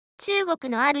中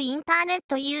国のあるインターネッ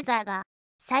トユーザーが、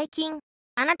最近、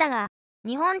あなたが、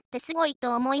日本ってすごい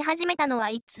と思い始めたのは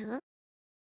いつ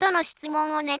との質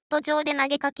問をネット上で投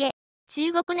げかけ、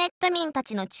中国ネット民た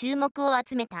ちの注目を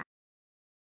集めた。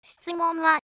質問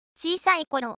は、小さい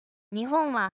頃、日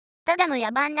本は、ただの野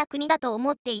蛮な国だと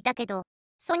思っていたけど、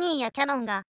ソニーやキャノン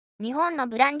が、日本の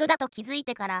ブランドだと気づい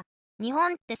てから、日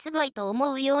本ってすごいと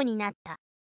思うようになった。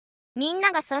みん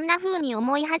ながそんな風に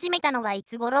思い始めたのはい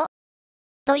つ頃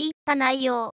といった内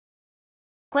容。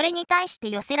これに対して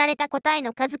寄せられた答え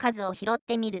の数々を拾っ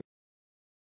てみる。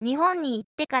日本に行っ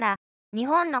てから、日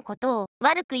本のことを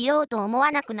悪く言おうと思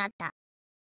わなくなった。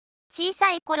小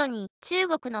さい頃に中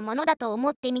国のものだと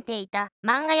思って見ていた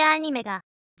漫画やアニメが、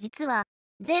実は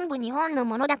全部日本の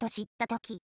ものだと知ったと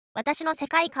き、私の世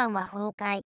界観は崩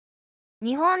壊。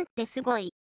日本ってすご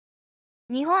い。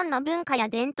日本の文化や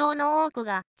伝統の多く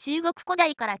が中国古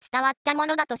代から伝わったも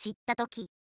のだと知ったとき、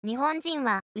日本人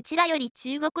はうちらより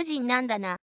中国人なんだ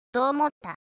な、と思っ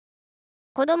た。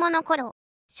子供の頃、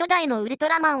初代のウルト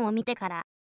ラマンを見てから、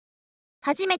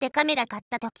初めてカメラ買っ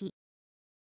たとき、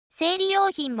生理用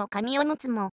品も紙おむつ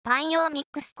もパン用ミッ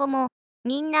クス粉も、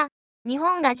みんな、日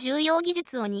本が重要技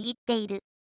術を握っている。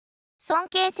尊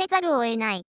敬せざるを得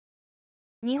ない。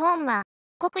日本は、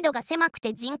国土が狭く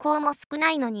て人口も少な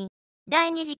いのに、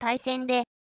第二次大戦で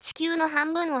地球の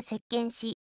半分を席巻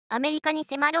し、アメリカに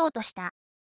迫ろうとした。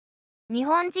日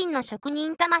本人の職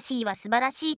人魂は素晴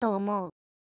らしいと思う。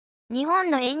日本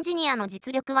のエンジニアの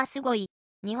実力はすごい。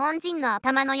日本人の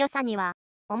頭の良さには、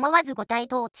思わず五体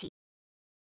統治。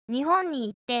日本に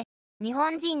行って、日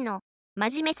本人の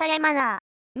真面目さやマナー、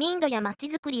民度や街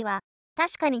づくりは、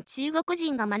確かに中国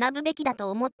人が学ぶべきだ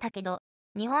と思ったけど、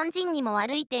日本人にも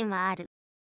悪い点はある。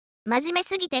真面目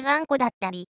すぎて頑固だっ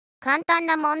たり、簡単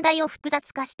な問題を複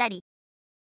雑化したり、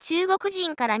中国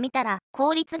人から見たら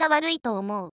効率が悪いと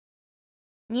思う。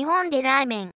日本でラー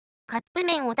メン、カップ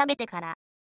麺を食べてから、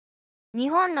日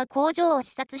本の工場を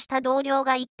視察した同僚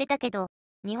が言ってたけど、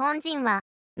日本人は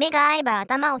目が合えば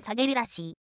頭を下げるら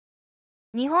しい。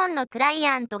日本のクライ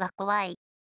アントが怖い。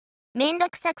めんど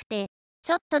くさくて、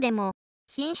ちょっとでも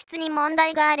品質に問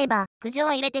題があれば苦情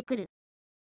入れてくる。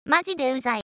マジでうざい。